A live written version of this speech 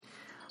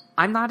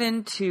I'm not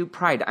into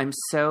Pride. I'm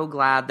so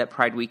glad that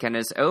Pride weekend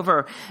is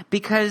over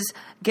because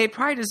gay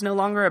Pride is no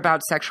longer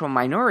about sexual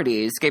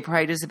minorities. Gay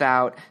Pride is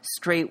about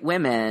straight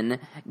women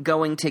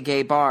going to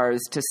gay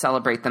bars to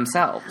celebrate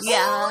themselves.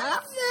 Yeah.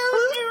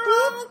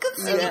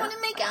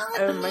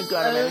 Oh my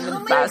god, I'm having the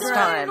best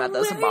time at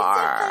this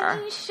bar.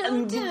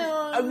 I'm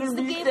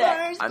gonna be sick.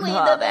 I'm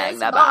having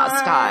the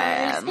best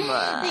time.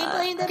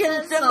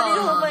 Can somebody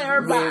hold my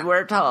arm back? We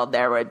were told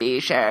there would be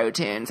show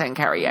tunes and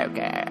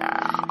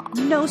karaoke.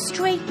 No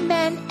straight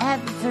men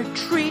ever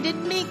treated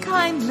me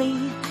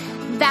kindly.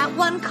 That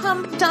one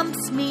cum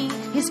dumps me.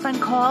 His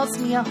friend calls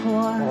me a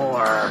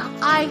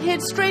whore. I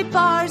hit straight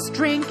bars,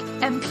 drink,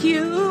 and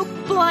puke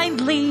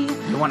blindly.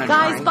 You want a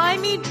Guys drink? buy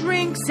me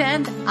drinks,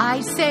 and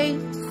I say,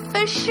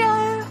 for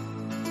sure.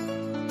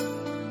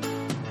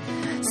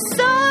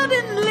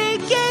 Suddenly,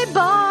 gay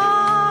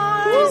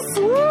bars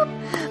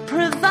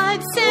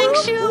provide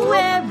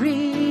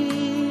sanctuary.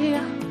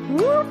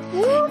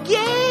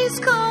 Gays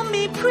call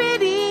me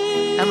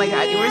pretty. Oh my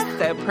god, you were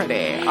so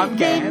pretty. I'm They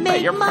gay, but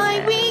make you're my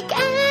pretty.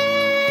 weekend.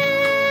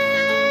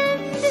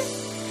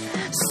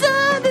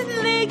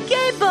 Suddenly,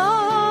 gay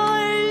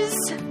bars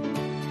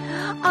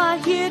are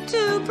here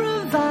to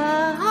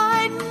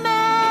provide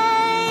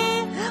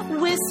me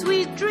with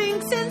sweet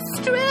drinks and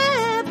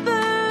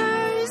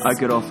strippers. I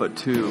could offer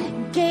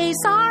two. Gays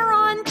are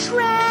on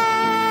trend.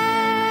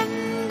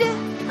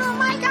 Oh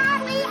my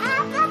god, we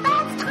have the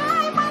best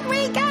time when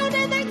we go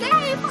to the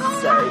gay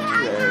bar. So I'm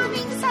true.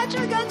 having such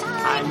a good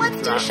time. I'm Let's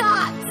do drunk.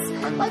 shots.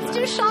 Let's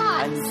do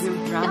shots. I'm too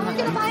drunk. No one's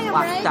gonna buy them,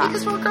 Fucked right? up.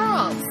 Because we're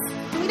girls.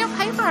 We don't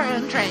pay for our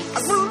own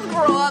drinks.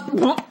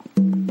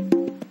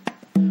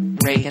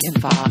 Reagan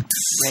and Fox,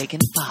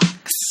 Reagan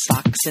Fox,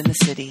 Fox in the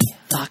city,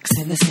 Fox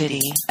in the city,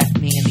 F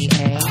me in the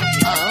A,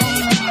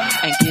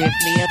 and give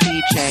me a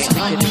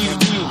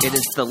BJ. It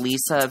is the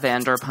Lisa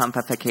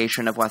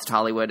Vanderpumpification of West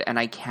Hollywood, and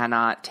I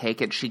cannot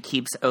take it. She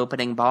keeps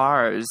opening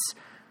bars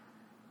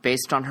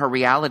based on her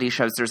reality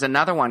shows. There's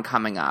another one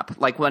coming up.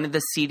 Like, one of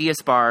the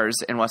seediest bars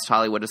in West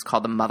Hollywood is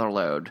called the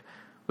Motherlode,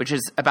 which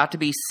is about to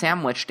be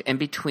sandwiched in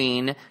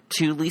between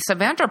two Lisa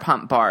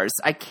Vanderpump bars.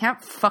 I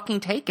can't fucking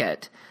take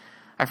it.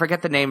 I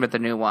forget the name of the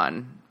new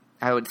one.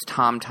 Oh, it's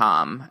Tom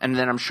Tom. And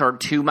then I'm sure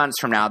 2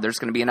 months from now, there's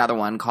going to be another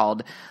one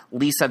called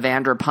Lisa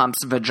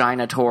Vanderpump's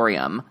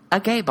Vaginatorium, a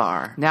gay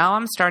bar. Now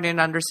I'm starting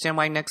to understand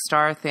why Nick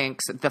Starr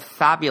thinks, the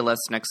fabulous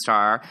Nick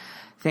Starr,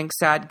 thinks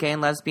that gay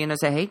and lesbian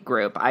is a hate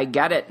group. I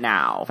get it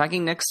now.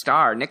 Fucking Nick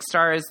Starr. Nick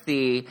Starr is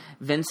the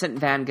Vincent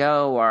van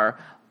Gogh or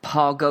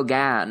Paul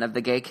Gauguin of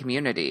the gay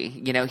community.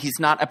 You know, he's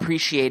not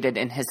appreciated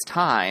in his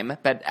time,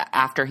 but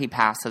after he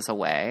passes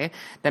away,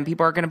 then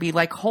people are going to be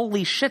like,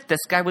 holy shit,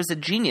 this guy was a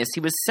genius. He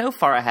was so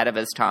far ahead of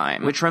his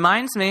time. Which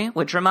reminds me.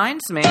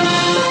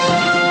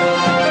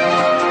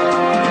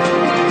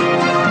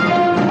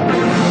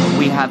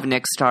 We have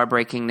Nick Starr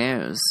breaking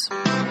news.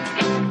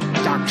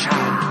 Dark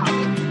Child.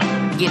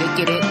 Get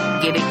it.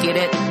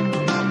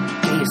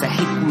 Gay is a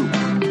hate group.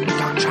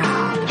 Dark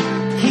Child.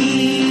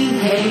 He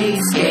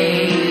hates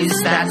gays.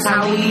 That's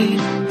how he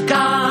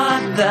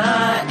got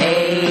the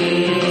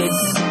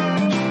AIDS.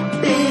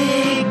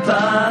 Big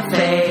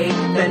buffet,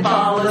 then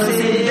follows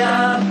it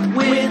up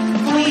with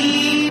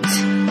Fleet.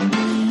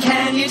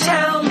 Can you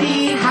tell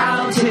me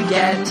how to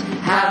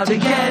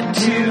get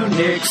to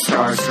Nick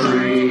Starr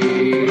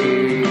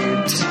Street?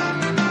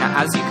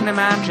 Now, as you can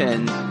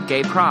imagine,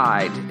 gay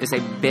pride is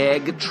a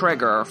big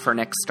trigger for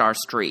Nick Starr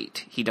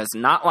Street. He does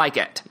not like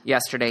it.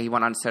 Yesterday, he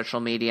went on social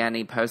media and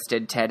he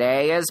posted,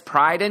 "Today is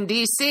Pride in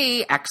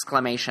D.C!"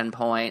 exclamation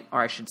point, or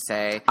I should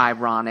say,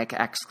 ironic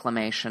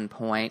exclamation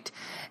point.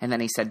 And then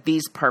he said,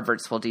 "These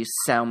perverts will do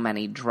so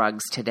many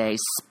drugs today,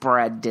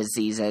 spread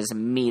diseases,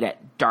 meet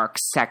at dark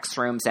sex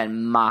rooms,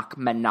 and mock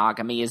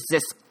monogamy. Is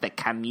this the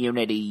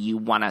community you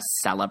want to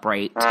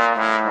celebrate?"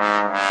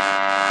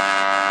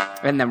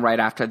 And then right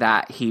after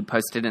that, he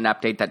posted an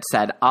update that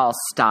said, "I'll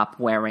stop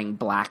wearing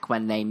black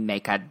when they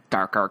make a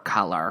darker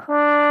color."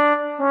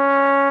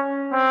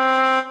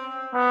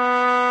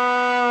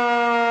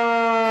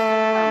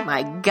 Oh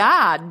my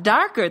God,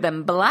 darker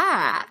than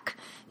black.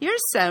 You're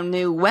so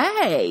new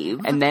wave.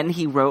 And then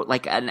he wrote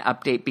like an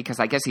update because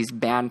I guess he's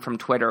banned from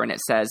Twitter, and it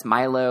says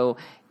Milo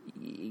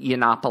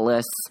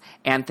Yiannopoulos,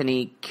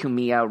 Anthony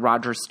Cumia,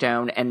 Roger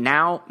Stone, and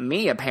now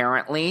me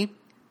apparently,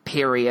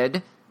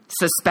 period,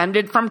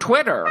 suspended from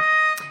Twitter.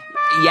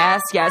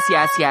 Yes.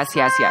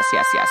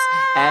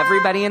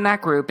 Everybody in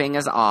that grouping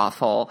is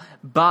awful,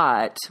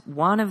 but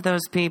one of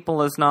those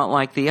people is not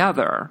like the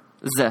other.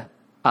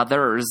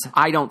 Others.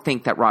 I don't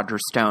think that Roger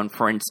Stone,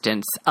 for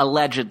instance,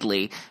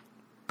 allegedly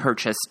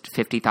purchased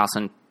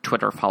 50,000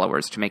 Twitter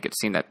followers to make it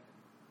seem that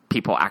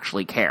people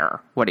actually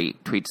care what he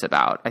tweets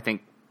about. I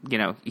think, you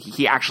know,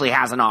 he actually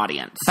has an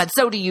audience. But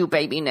so do you,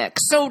 baby Nick.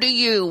 So do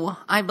you.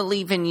 I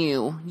believe in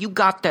you. You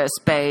got this,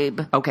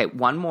 babe. Okay,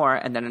 one more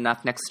and then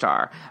enough Nick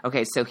Starr.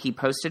 Okay, so he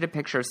posted a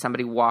picture of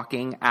somebody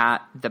walking at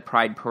the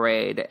Pride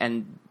Parade,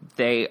 and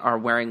they are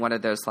wearing one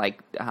of those,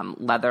 like,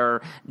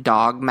 leather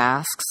dog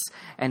masks.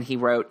 And he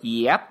wrote,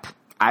 "Yep,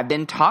 I've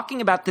been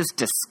talking about this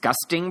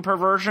disgusting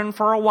perversion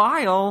for a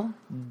while.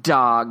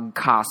 Dog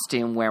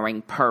costume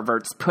wearing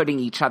perverts putting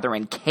each other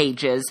in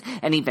cages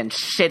and even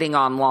shitting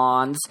on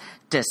lawns.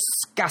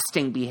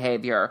 Disgusting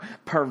behavior.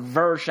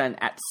 Perversion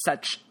at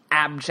such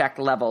abject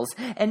levels.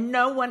 And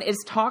no one is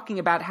talking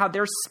about how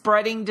they're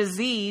spreading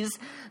disease,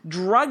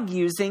 drug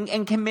using,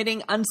 and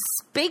committing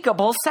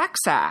unspeakable sex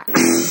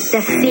acts.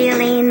 The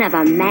feeling of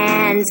a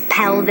man's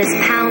pelvis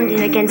pounding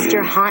against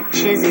your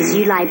haunches as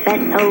you lie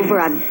bent over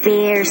a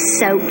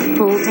beer-soaked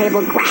pool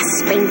table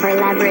grasping for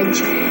leverage.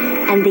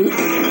 And the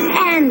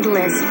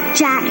endless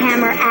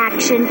jackhammer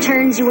action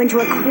turns you into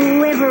a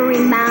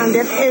quivering mound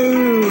of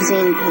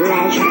oozing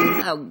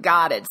pleasure. Oh,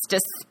 God, it's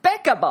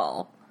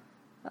despicable.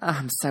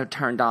 I'm so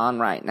turned on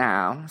right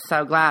now.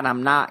 So glad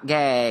I'm not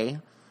gay.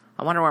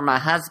 I wonder where my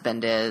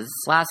husband is.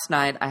 Last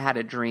night, I had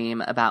a dream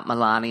about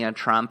Melania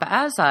Trump,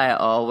 as I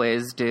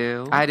always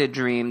do. I had a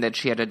dream that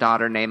she had a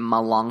daughter named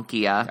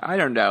Malonkia. I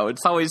don't know.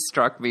 It's always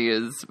struck me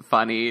as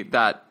funny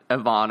that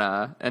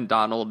Ivana and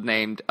Donald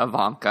named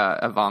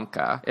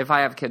Ivanka. If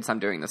I have kids, I'm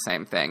doing the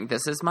same thing.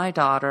 This is my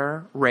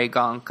daughter,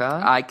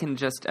 Regonka. I can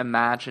just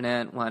imagine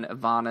it when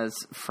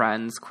Ivana's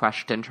friends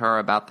questioned her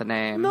about the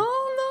name. No,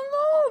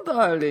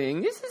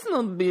 darling. This is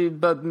not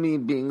about me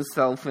being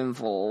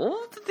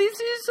self-involved. This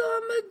is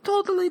a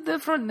totally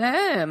different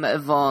name,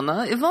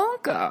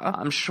 Ivanka.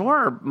 I'm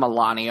sure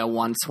Melania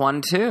wants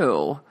one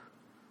too.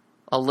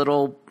 A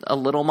little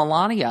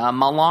Melania,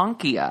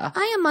 Malonkia.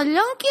 I am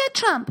Malonkia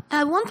Trump.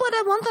 I want what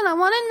I want and I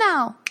want it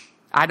now.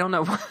 I don't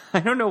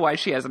know why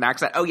she has an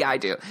accent. Oh, yeah, I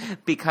do.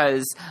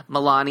 Because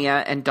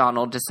Melania and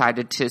Donald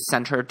decided to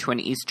send her to an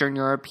Eastern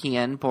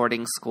European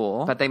boarding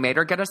school, but they made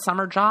her get a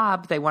summer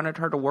job. They wanted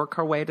her to work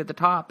her way to the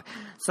top.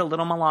 So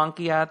little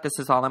Malonkia, this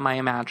is all in my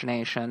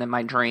imagination, in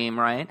my dream,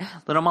 right?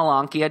 Little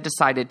Malonkia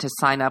decided to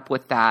sign up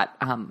with that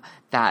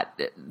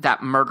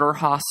murder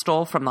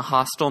hostel from the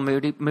Hostel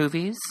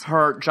movies.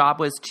 Her job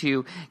was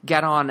to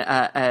get on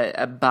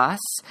a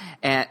bus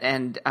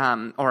and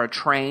or a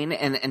train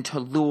and to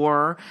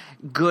lure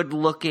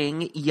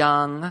good-looking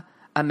young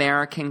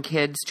American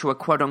kids to a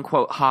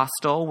quote-unquote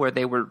hostel where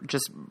they were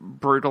just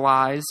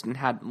brutalized and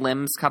had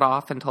limbs cut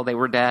off until they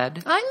were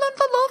dead. I learned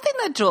a lot in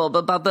that job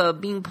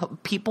about being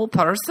people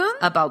person,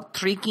 about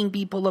tricking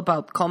people,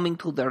 about coming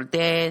to their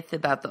death,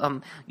 about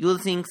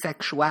using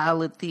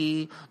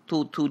sexuality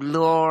to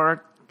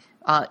lure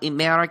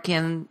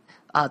American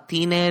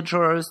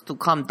teenagers to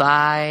come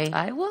die.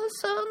 I was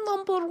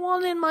number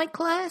one in my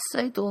class.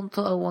 I don't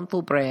want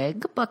to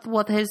brag, but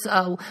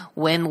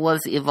when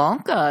was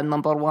Ivanka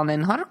number one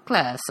in her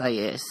class, I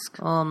asked.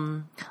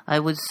 I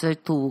would say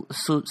to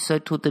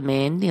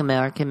the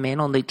American man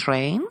on the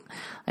train,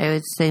 I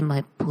would say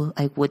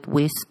I would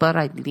whisper,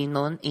 I'd lean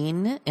on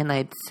in, and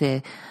I'd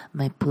say,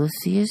 my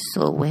pussy is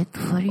so wet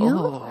for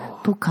you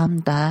to come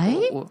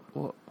die.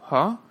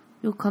 Huh?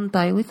 You come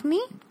die with me?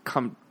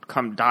 Come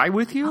die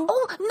with you?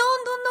 Oh, no.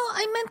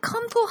 I meant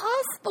come to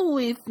hostel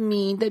with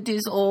me. That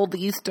is old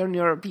Eastern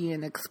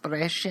European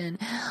expression.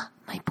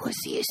 My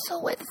pussy is so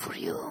wet for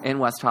you. In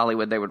West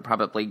Hollywood, they would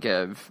probably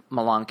give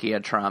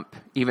Malonkia Trump,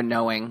 even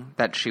knowing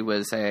that she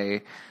was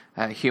a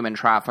human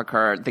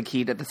trafficker, the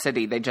key to the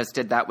city. They just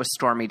did that with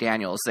Stormy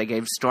Daniels. They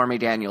gave Stormy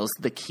Daniels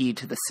the key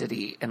to the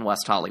city in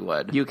West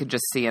Hollywood. You could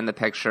just see in the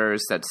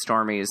pictures that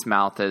Stormy's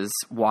mouth is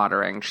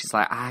watering. She's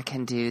like, I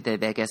can do the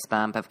biggest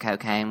bump of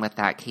cocaine with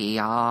that key,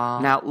 y'all.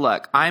 Now,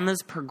 look, I'm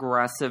as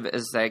progressive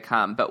as they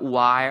come, but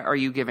why are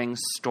you giving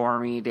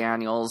Stormy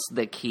Daniels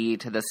the key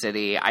to the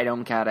city? I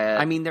don't get it.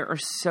 I mean, there are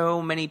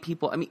so many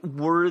people,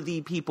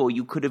 worthy people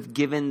you could have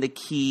given the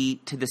key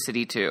to the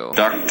city to.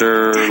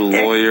 Doctor,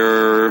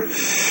 lawyer...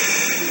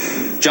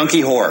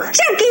 Junkie whore.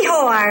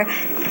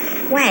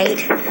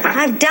 Wait,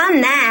 I've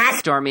done that.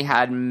 Stormy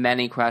had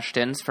many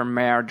questions for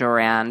Mayor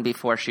Duran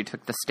before she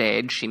took the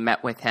stage. She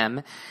met with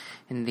him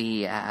in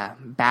the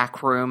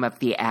back room of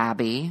the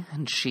Abbey,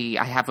 and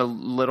I have a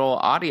little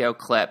audio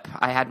clip.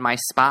 I had my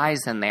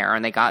spies in there,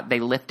 and they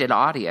lifted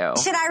audio.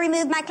 Should I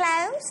remove my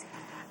clothes?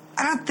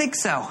 I don't think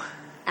so.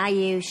 Are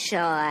you sure?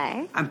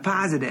 I'm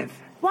positive.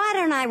 Why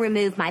don't I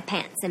remove my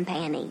pants and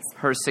panties?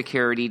 Her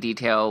security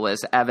detail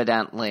was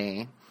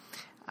evidently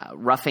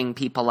roughing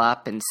people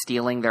up and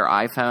stealing their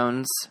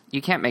iPhones.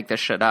 You can't make this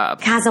shit up.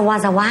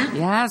 Kazawazawa?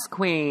 Yes,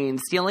 Queen.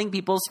 Stealing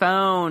people's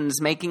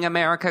phones, making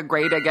America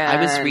great again.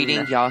 I was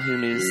reading Yahoo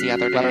News the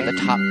other day. What are the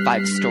top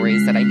 5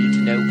 stories that I need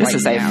to know This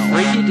is a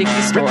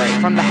freaky-dicky story.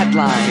 From the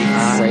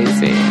headlines.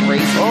 Crazy,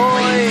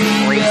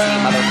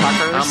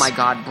 motherfuckers. Oh my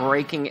God,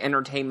 breaking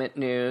entertainment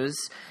news.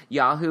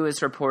 Yahoo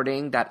is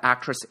reporting that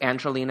actress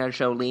Angelina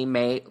Jolie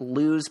may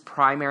lose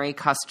primary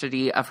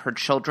custody of her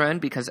children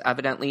because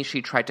evidently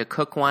she tried to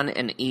cook one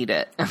and eat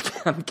it.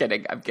 I'm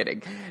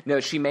kidding. No,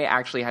 she may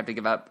actually have to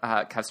give up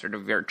custody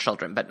of her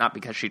children, but not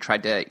because she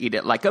tried to eat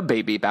it like a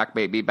baby back.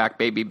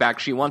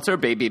 She wants her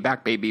baby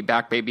back.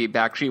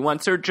 She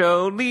wants her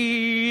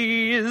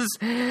Jolie's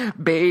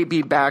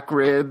baby back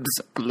ribs,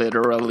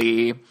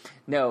 literally.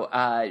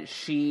 No,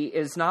 she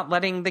is not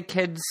letting the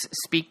kids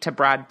speak to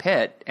Brad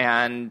Pitt,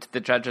 and the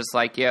judge is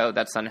like, yo,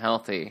 that's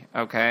unhealthy,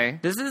 okay?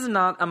 This is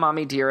not a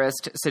mommy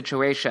dearest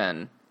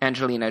situation,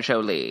 Angelina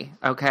Jolie,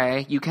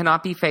 okay? You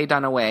cannot be Faye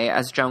Dunaway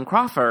as Joan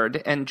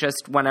Crawford and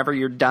just whenever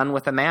you're done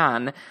with a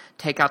man,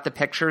 take out the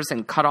pictures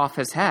and cut off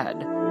his head.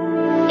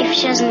 If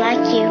she doesn't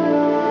like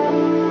you,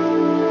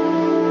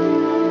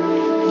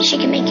 she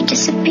can make you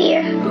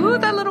disappear. Ooh,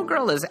 that little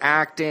girl is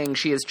acting.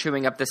 She is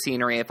chewing up the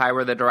scenery. If I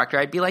were the director,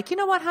 I'd be like, you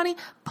know what, honey?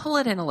 Pull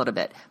it in a little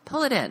bit.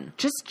 Pull it in.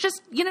 Just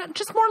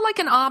more like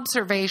an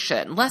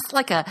observation. Less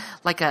like a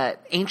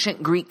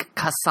ancient Greek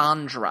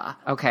Cassandra.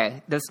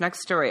 Okay, this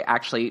next story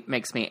actually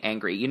makes me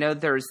angry. You know,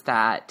 there's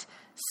that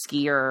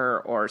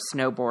skier or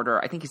snowboarder.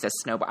 I think he's a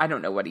snowboarder. I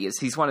don't know what he is.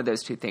 He's one of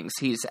those two things.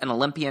 He's an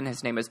Olympian.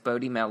 His name is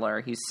Bodie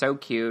Miller. He's so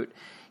cute.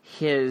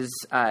 His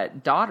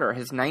daughter,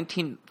 his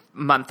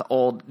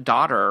 19-month-old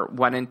daughter,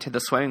 went into the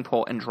swimming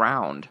pool and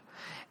drowned.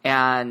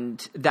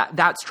 And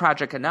that's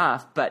tragic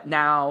enough. But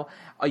now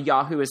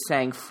Yahoo is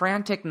saying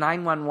frantic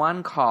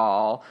 911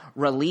 call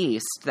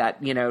released that,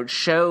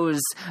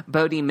 shows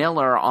Bodie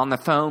Miller on the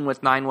phone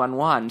with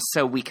 911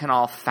 so we can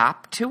all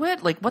fap to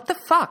it? Like, what the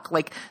fuck?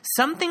 Like,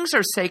 some things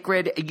are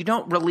sacred. You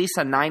don't release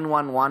a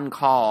 911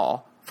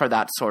 call for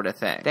that sort of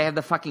thing. They have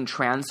the fucking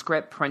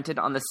transcript printed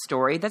on the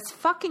story. That's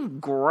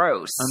fucking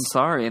gross. I'm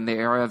sorry, in the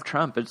era of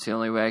Trump, it's the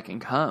only way I can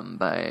come,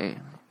 by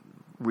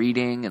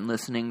reading and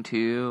listening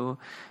to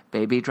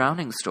baby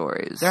drowning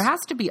stories. There has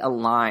to be a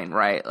line,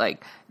 right?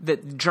 Like, the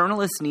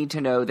journalists need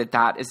to know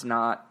that is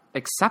not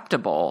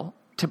acceptable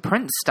to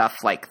print stuff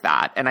like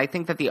that. And I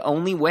think that the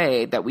only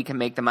way that we can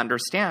make them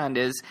understand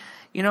is,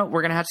 we're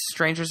going to have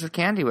strangers with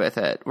candy with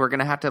it. We're going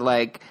to have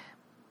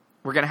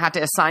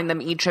to assign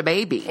them each a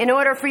baby. In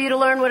order for you to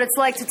learn what it's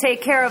like to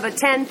take care of a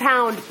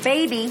 10-pound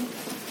baby,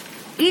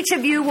 each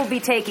of you will be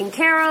taking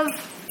care of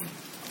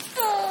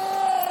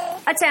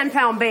a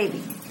 10-pound baby.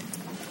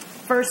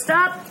 First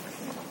up,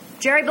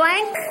 Jerry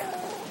Blank.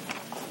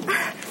 But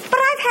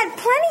I've had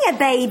plenty of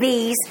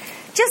babies.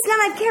 Just none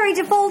I've carried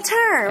to full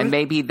term. And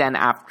maybe then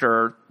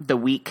after the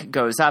week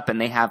goes up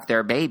and they have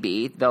their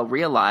baby, they'll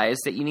realize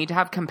that you need to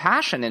have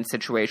compassion in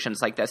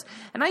situations like this.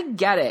 And I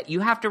get it.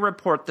 You have to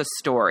report the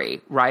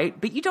story, right?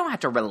 But you don't have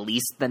to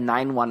release the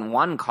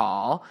 911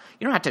 call.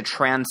 You don't have to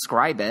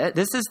transcribe it.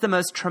 This is the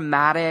most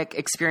traumatic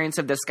experience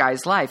of this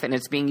guy's life, and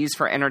it's being used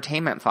for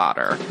entertainment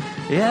fodder.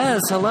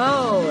 Yes,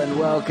 hello, and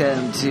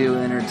welcome to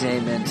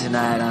Entertainment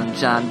Tonight. I'm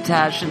John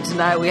Tash, and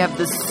tonight we have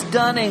the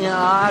stunning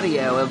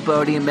audio of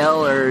Bodie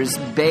Miller's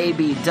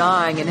baby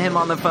dying and him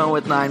on the phone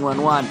with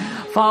 911.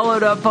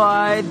 Followed up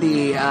by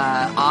the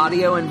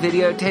audio and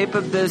videotape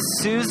of the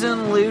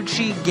Susan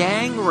Lucci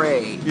gang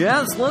rape.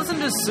 Yes, listen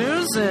to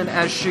Susan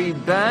as she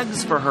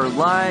begs for her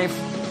life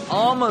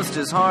almost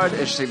as hard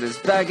as she was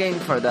begging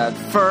for that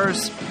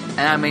first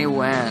Emmy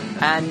win.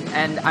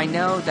 And I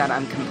know that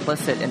I'm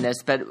complicit in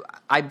this, but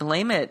I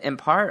blame it in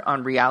part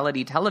on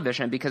reality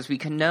television because we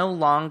can no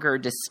longer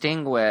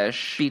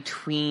distinguish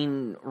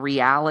between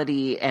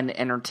reality and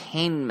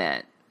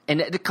entertainment.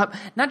 And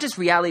not just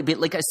reality, but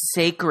like a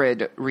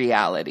sacred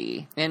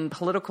reality. In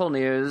political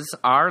news,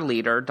 our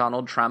leader,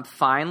 Donald Trump,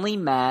 finally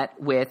met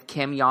with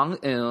Kim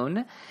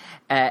Jong-un.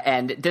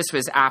 And this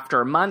was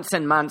after months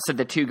and months of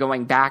the two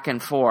going back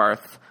and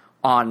forth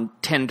on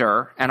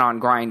Tinder and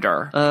on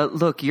Grindr.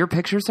 Look, your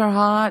pictures are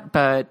hot,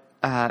 but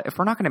if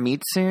we're not going to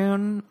meet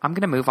soon, I'm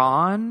going to move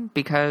on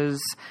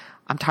because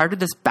I'm tired of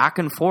this back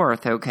and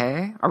forth,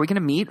 okay? Are we going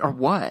to meet or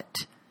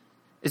what?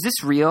 Is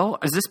this real?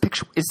 Is this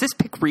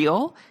pic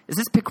real? Is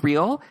this pic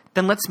real?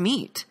 Then let's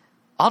meet.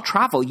 I'll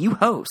travel. You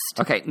host.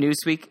 Okay,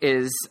 Newsweek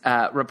is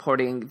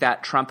reporting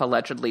that Trump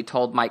allegedly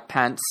told Mike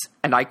Pence,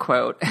 and I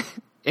quote,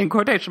 in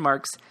quotation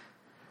marks,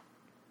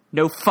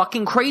 "No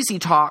fucking crazy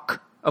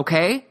talk,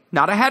 okay?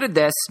 Not ahead of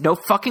this. No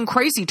fucking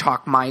crazy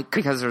talk, Mike."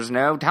 Because there's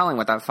no telling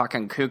what that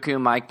fucking cuckoo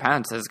Mike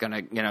Pence is going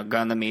to,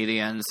 go in the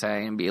media and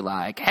say and be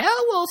like,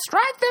 hell, we'll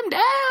strike them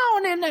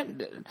down.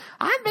 And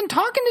I've been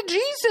talking to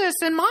Jesus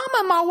and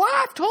Mama, my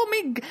wife, told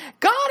me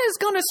God is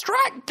going to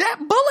strike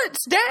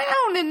bullets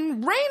down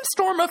and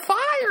rainstorm of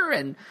fire.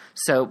 And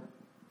so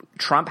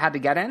Trump had to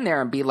get in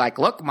there and be like,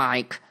 look,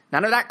 Mike,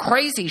 none of that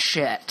crazy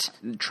shit.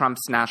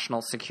 Trump's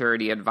national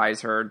security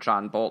advisor,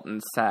 John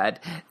Bolton, said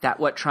that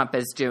what Trump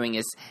is doing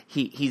is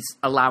he's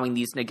allowing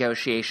these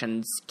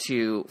negotiations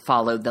to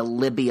follow the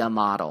Libya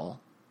model.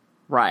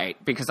 Right,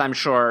 because I'm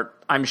sure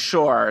I'm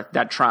sure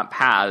that Trump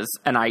has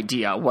an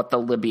idea what the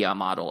Libya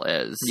model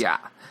is. Yeah.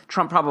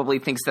 Trump probably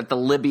thinks that the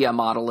Libya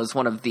model is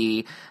one of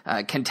the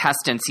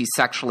contestants he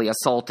sexually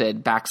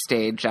assaulted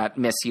backstage at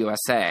Miss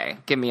USA.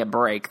 Give me a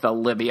break, the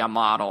Libya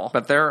model.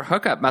 But their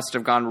hookup must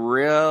have gone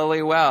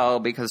really well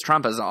because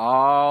Trump is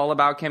all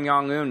about Kim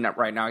Jong-un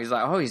right now. He's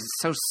like, oh, he's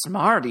so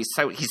smart. He's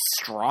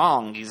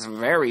strong. He's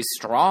very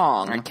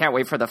strong. I can't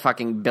wait for the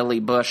fucking Billy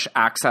Bush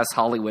Access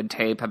Hollywood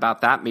tape about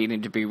that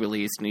meeting to be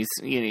released. And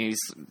he's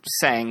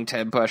saying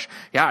to Bush,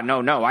 yeah,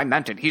 no, I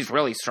meant it. He's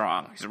really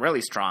strong. He's really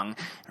strong.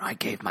 And I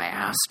gave my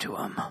ass to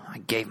him.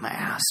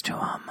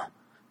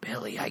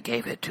 Billy, I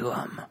gave it to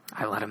him.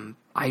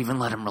 I even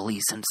let him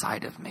release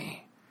inside of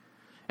me.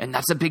 And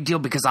that's a big deal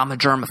because I'm a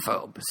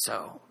germaphobe,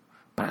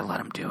 but I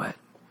let him do it.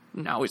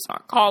 Now he's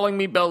not calling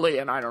me Billy,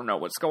 and I don't know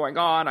what's going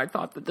on. I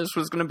thought that this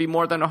was going to be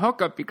more than a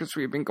hookup because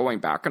we've been going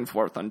back and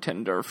forth on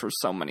Tinder for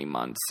so many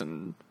months,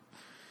 and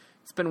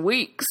it's been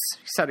weeks.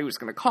 He said he was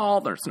going to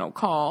call. There's no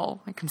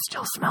call. I can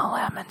still smell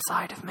him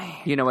inside of me.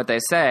 You know what they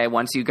say.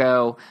 Once you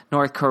go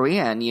North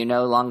Korean, you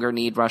no longer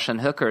need Russian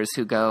hookers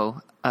who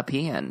go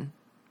up-ean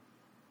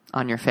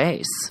on your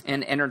face.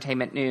 In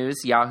entertainment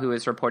news, Yahoo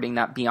is reporting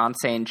that Beyonce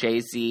and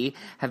Jay-Z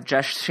have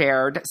just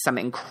shared some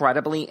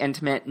incredibly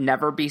intimate,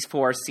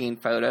 never-before-seen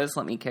photos.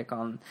 Let me click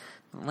on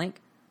the link.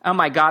 Oh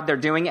my God, they're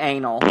doing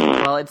anal.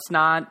 Well, it's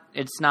not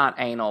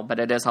anal, but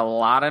it is a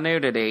lot of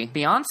nudity.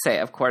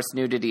 Beyonce, of course,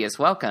 nudity is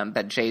welcome,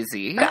 but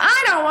Jay-Z...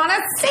 I don't want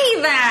to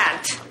see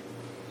that.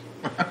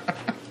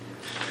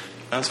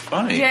 That's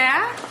funny.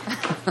 Yeah?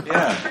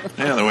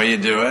 Yeah, the way you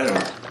do it,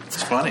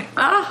 it's funny.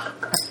 Oh,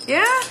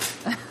 yeah?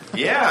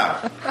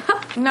 Yeah.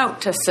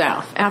 Note to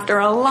self. After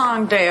a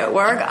long day at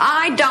work,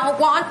 I don't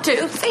want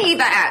to see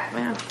that.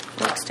 Yeah,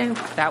 works too.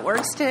 That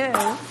works too.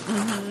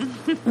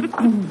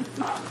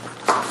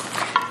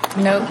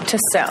 Note to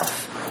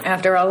self.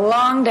 After a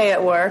long day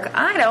at work,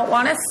 I don't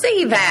want to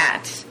see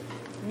that.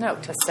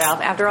 Note to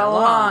self. After a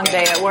long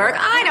day at work,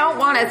 I don't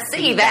want to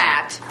see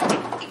that.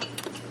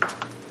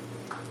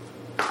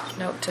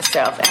 Note to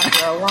self.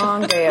 After a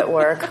long day at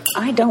work,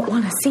 I don't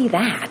want to see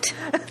that.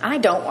 I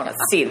don't want to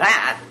see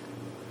that.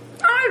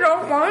 I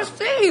don't want to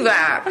see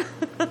that.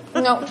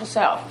 Note to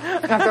self.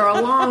 After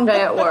a long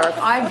day at work,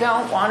 I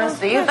don't want to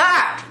see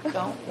that.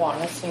 Don't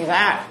want to see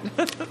that.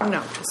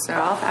 Note to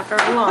self. After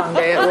a long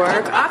day at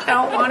work, I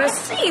don't want to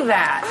see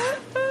that.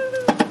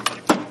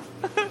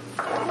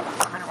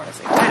 I don't want to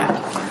see that.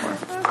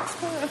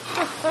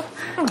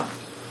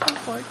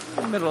 It's like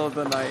the middle of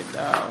the night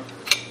now.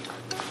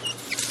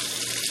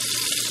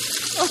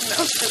 Note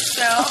to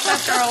self.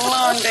 After a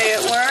long day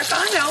at work,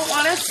 I don't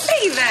want to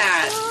see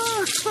that.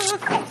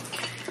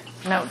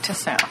 Note to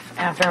self.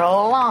 After a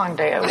long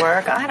day at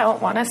work, I don't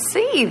want to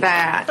see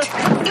that.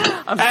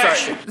 I'm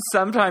sorry.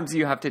 Sometimes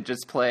you have to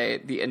just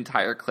play the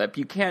entire clip.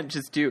 You can't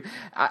just do...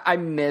 I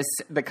miss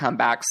the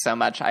comeback so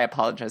much. I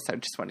apologize. I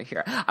just want to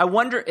hear. I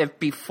wonder if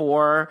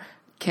before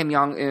Kim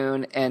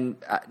Jong-un and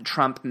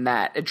Trump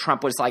met,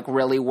 Trump was like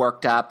really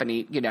worked up and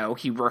he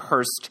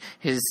rehearsed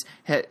his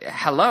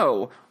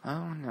hello.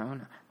 Oh,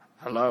 no.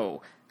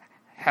 Hello.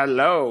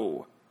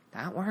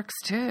 That works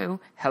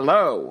too.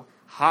 Hello.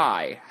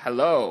 Hi,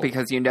 hello.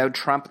 Because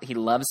Trump, he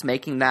loves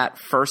making that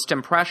first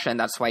impression.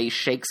 That's why he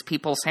shakes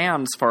people's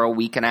hands for a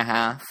week and a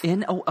half.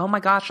 Oh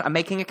my gosh, I'm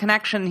making a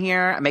connection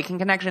here.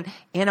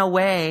 In a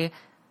way,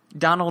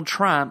 Donald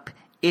Trump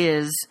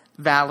is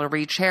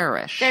Valerie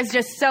Cherish. There's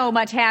just so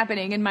much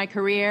happening in my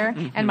career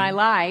and my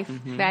life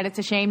that it's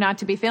a shame not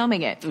to be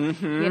filming it.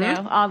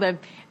 Mm-hmm. All the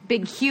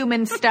big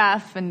human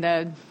stuff and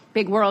the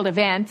big world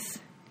events,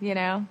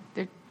 there's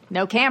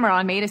no camera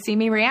on me to see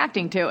me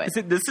reacting to it.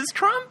 This is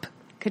Trump?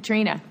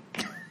 Katrina.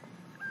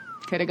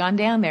 Could have gone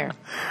down there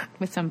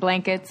with some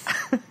blankets,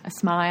 a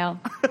smile,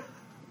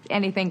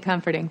 anything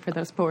comforting for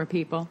those poor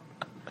people.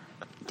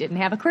 Didn't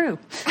have a crew.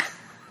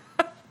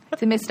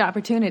 It's a missed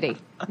opportunity,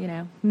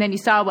 And then you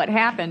saw what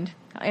happened.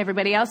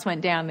 Everybody else went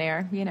down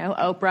there,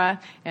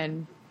 Oprah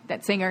and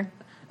that singer,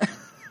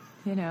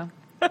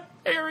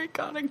 Harry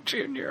Connick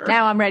Jr.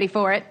 Now I'm ready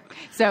for it.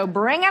 So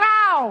bring it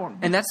on.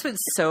 And that's what's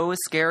so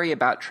scary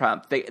about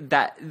Trump.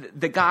 That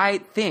the guy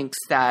thinks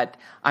that,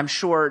 I'm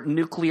sure,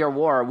 nuclear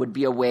war would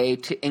be a way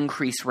to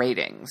increase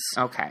ratings.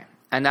 Okay.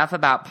 Enough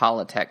about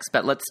politics,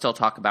 but let's still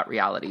talk about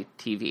reality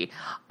TV.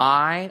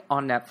 I,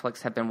 on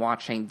Netflix, have been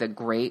watching The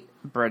Great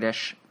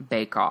British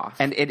Bake Off,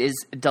 and it is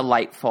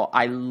delightful.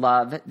 I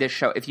love this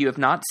show. If you have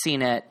not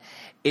seen it,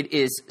 it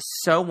is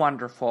so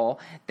wonderful.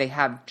 They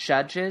have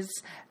judges,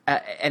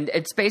 and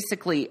it's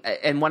basically,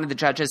 and one of the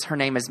judges, her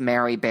name is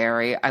Mary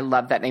Berry. I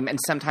love that name. And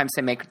sometimes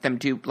they make them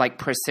do like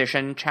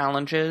precision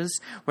challenges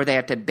where they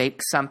have to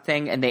bake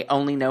something and they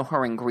only know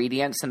her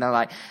ingredients. And they're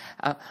like,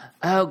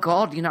 oh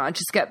God, I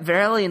just get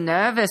really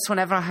nervous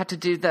whenever I had to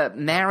do the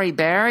Mary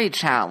Berry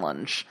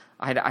challenge.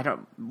 I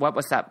don't, what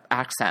was that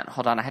accent?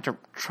 Hold on, I had to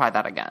try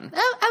that again.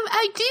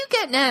 I do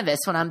get nervous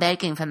when I'm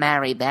baking for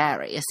Mary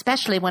Berry,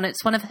 especially when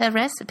it's one of her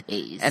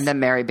recipes. And then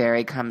Mary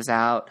Berry comes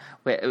out.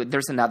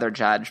 There's another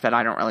judge, but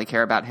I don't really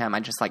care about him. I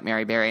just like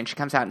Mary Berry. And she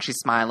comes out and she's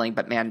smiling,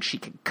 but man, she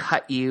could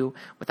cut you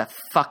with a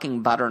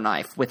fucking butter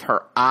knife with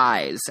her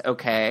eyes,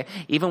 okay?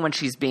 Even when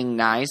she's being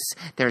nice,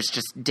 there's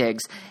just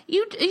digs.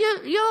 Your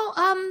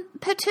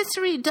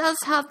patisserie does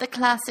have the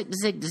classic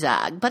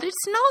zigzag, but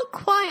it's not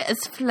quite as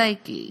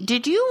flaky.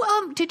 Did you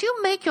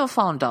make your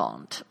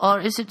fondant,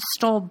 or is it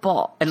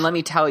store-bought? And let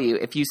me tell you,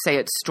 if you say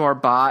it's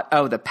store-bought,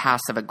 oh, the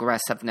passive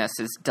aggressiveness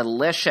is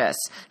delicious.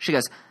 She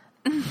goes,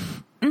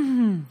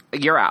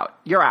 You're out.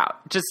 You're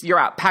out. You're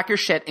out. Pack your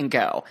shit and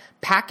go.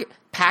 Pack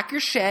your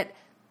shit,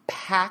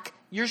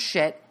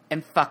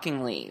 and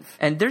fucking leave.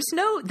 And there's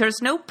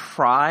no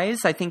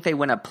prize. I think they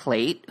win a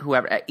plate.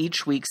 Whoever,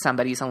 each week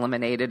somebody's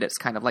eliminated. It's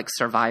kind of like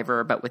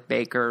Survivor, but with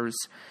bakers.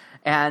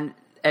 And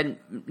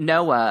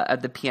Noah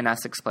at the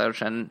PNS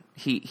explosion,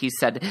 he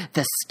said,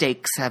 the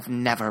stakes have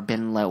never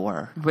been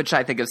lower, which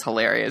I think is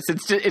hilarious.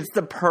 It's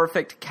the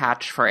perfect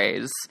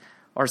catchphrase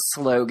or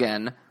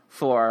slogan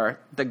for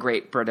the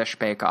Great British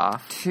Bake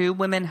Off. 2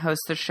 women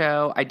host the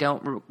show. I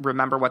don't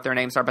remember what their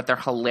names are, but they're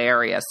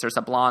hilarious. There's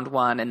a blonde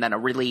one and then a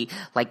really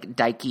like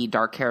dykey,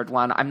 dark-haired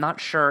one. I'm not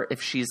sure if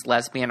she's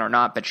lesbian or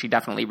not, but she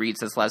definitely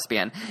reads as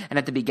lesbian. And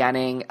at the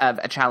beginning of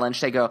a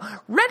challenge, they go,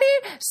 ready,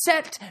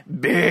 set,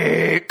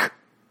 bake.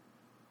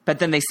 But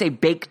then they say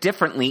bake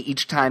differently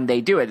each time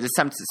they do it.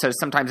 So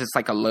sometimes it's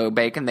like a low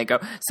bake, and they go,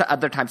 so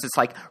other times it's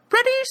like,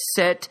 ready,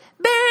 set,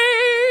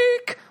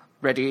 bake.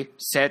 Ready,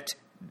 set,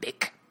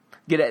 bake.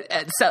 Get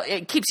it? So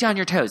it keeps you on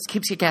your toes,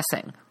 keeps you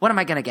guessing. What am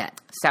I going to get?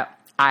 So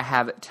I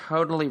have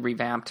totally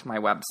revamped my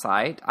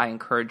website. I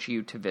encourage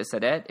you to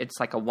visit it. It's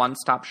like a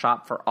one-stop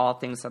shop for all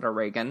things that are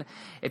Reagan.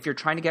 If you're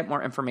trying to get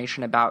more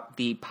information about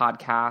the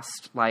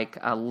podcast, like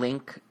a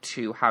link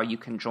to how you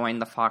can join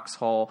the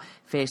Foxhole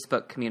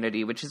Facebook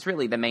community, which is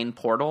really the main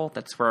portal.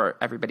 That's where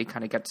everybody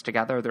kind of gets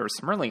together. There's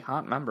some really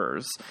hot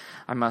members,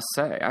 I must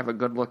say. I have a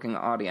good-looking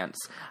audience.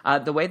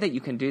 The way that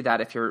you can do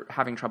that if you're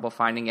having trouble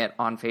finding it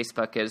on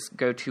Facebook is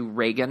go to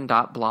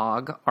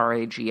Reagan.blog,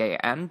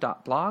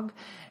 RAGAN.blog.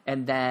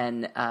 And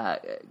then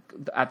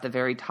at the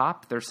very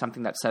top, there's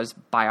something that says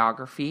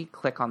biography.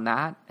 Click on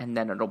that, and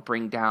then it'll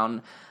bring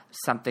down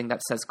something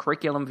that says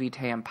curriculum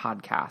vitae and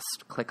podcast.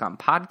 Click on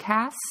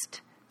podcast.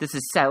 This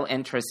is so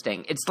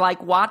interesting. It's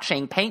like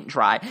watching paint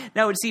dry.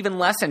 No, it's even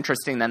less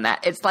interesting than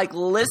that. It's like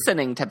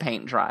listening to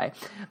paint dry.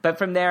 But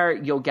from there,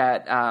 you'll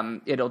get,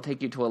 it'll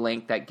take you to a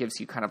link that gives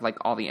you kind of like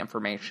all the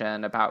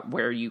information about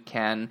where you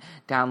can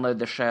download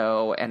the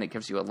show, and it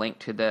gives you a link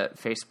to the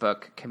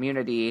Facebook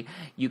community.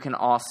 You can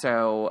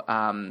also,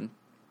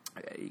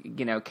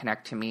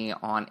 connect to me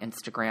on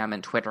Instagram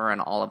and Twitter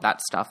and all of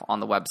that stuff on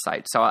the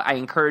website. So I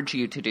encourage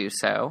you to do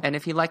so. And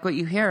if you like what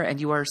you hear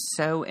and you are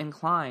so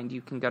inclined,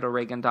 you can go to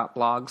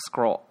Reagan.blog,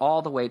 scroll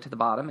all the way to the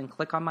bottom, and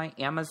click on my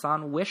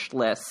Amazon wish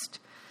list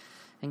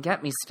and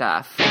get me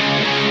stuff.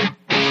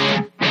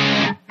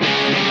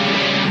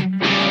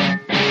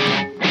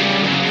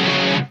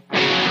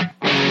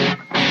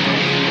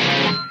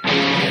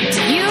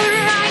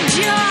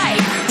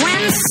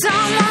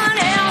 Someone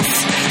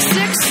else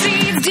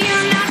succeeds. Do you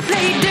not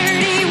play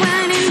dirty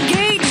when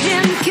engaged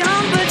in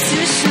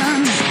competition?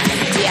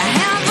 Do you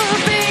have a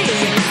big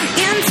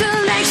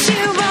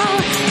intellectual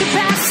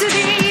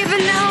capacity,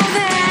 even though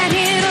that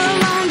it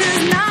alone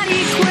does not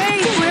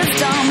equate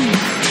wisdom?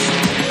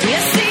 Do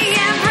you see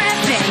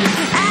everything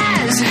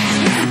as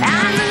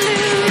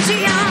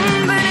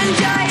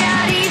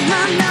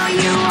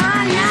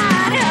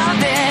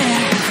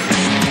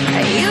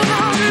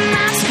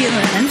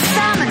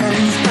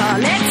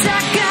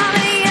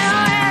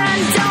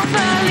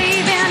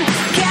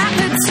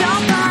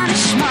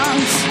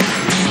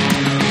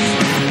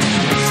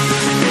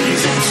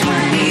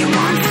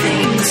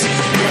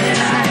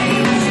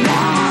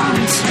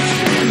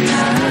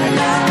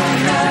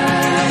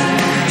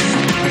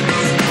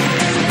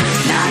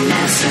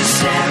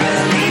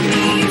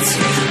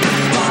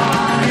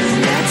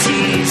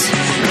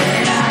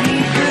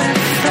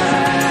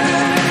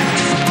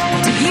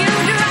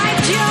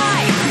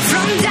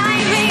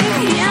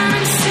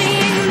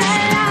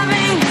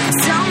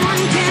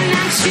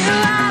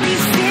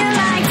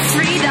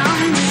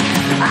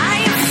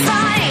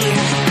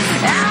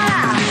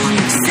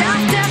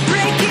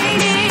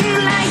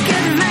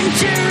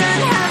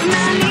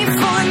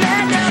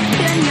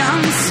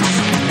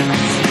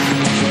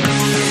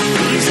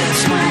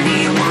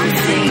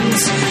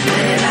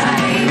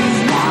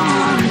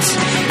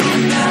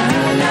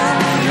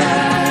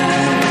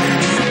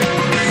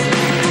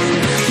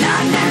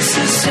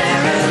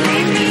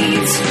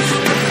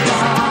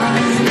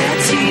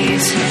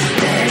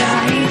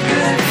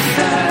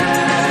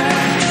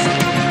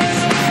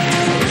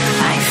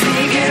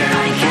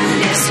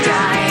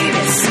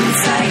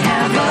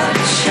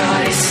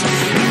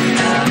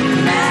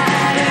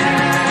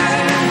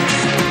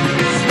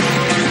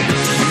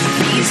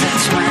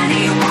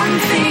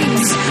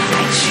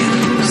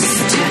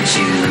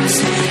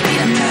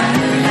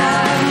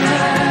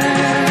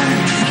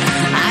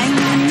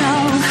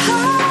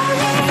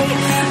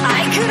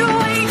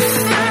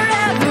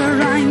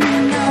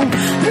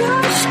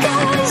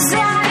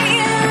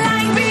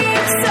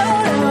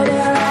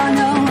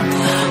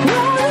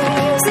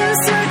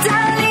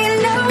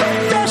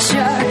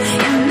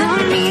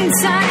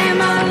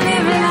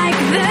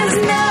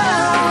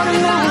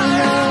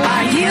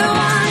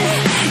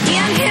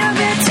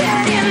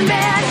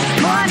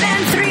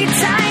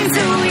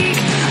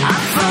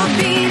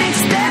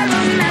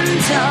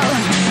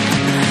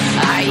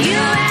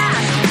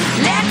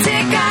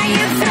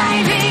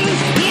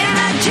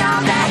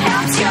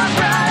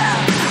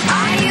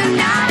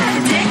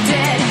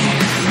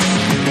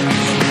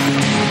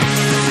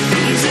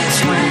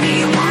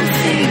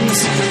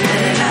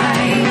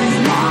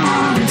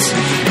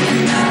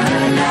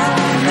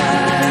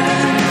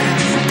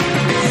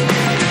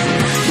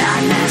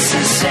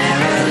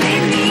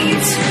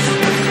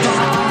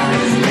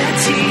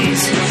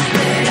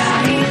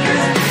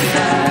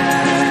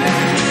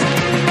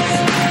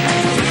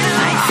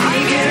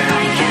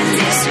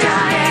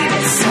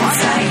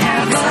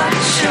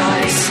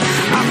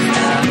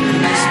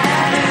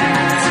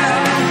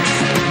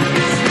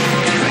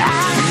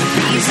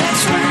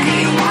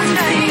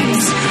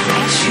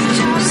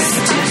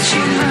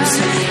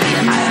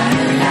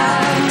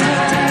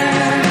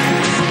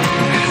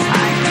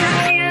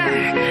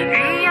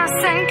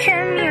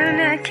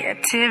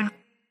radioactive